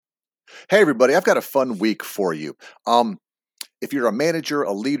Hey, everybody, I've got a fun week for you. If you're a manager,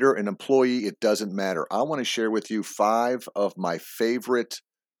 a leader, an employee, it doesn't matter. I want to share with you five of my favorite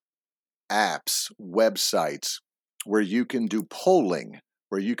apps, websites where you can do polling,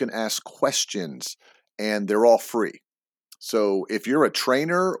 where you can ask questions, and they're all free. So if you're a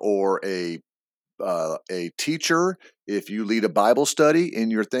trainer or a teacher, if you lead a Bible study in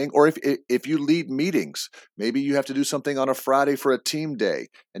your thing, or if you lead meetings, maybe you have to do something on a Friday for a team day,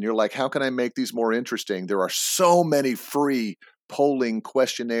 and you're like, how can I make these more interesting? There are so many free polling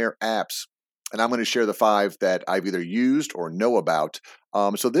questionnaire apps, and I'm going to share the five that I've either used or know about.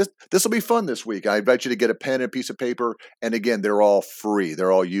 So this will be fun this week. I invite you to get a pen and a piece of paper, and again, they're all free.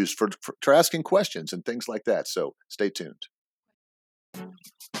 They're all used for asking questions and things like that. So stay tuned.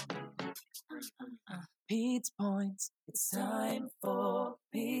 Pete's Points. It's time for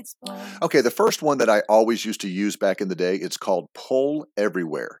Pete's Points. Okay, the first one that I always used to use back in the day, it's called Poll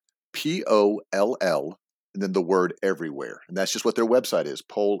Everywhere. Poll, and then the word everywhere. And that's just what their website is,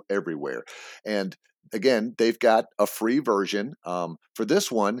 Poll Everywhere. And again, they've got a free version. For this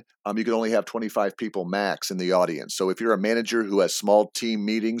one, you can only have 25 people max in the audience. So if you're a manager who has small team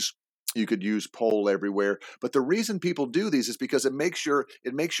meetings, you could use Poll Everywhere. But the reason people do these is because it makes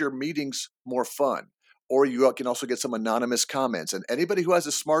your meetings more fun. Or you can also get some anonymous comments. And anybody who has a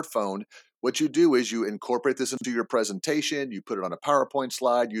smartphone, what you do is you incorporate this into your presentation, you put it on a PowerPoint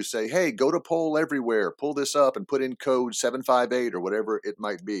slide, you say, hey, go to Poll Everywhere, pull this up and put in code 758 or whatever it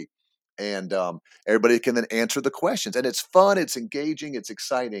might be. And everybody can then answer the questions. And it's fun, it's engaging, it's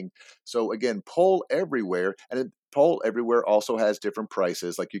exciting. So again, Poll Everywhere. And Poll Everywhere also has different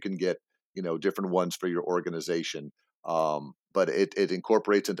prices, like you can get, different ones for your organization. But it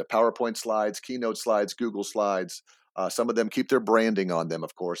incorporates into PowerPoint slides, Keynote slides, Google slides. Some of them keep their branding on them,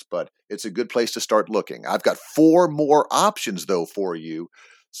 of course, but it's a good place to start looking. I've got four more options, though, for you.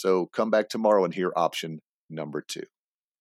 So come back tomorrow and hear option number 2.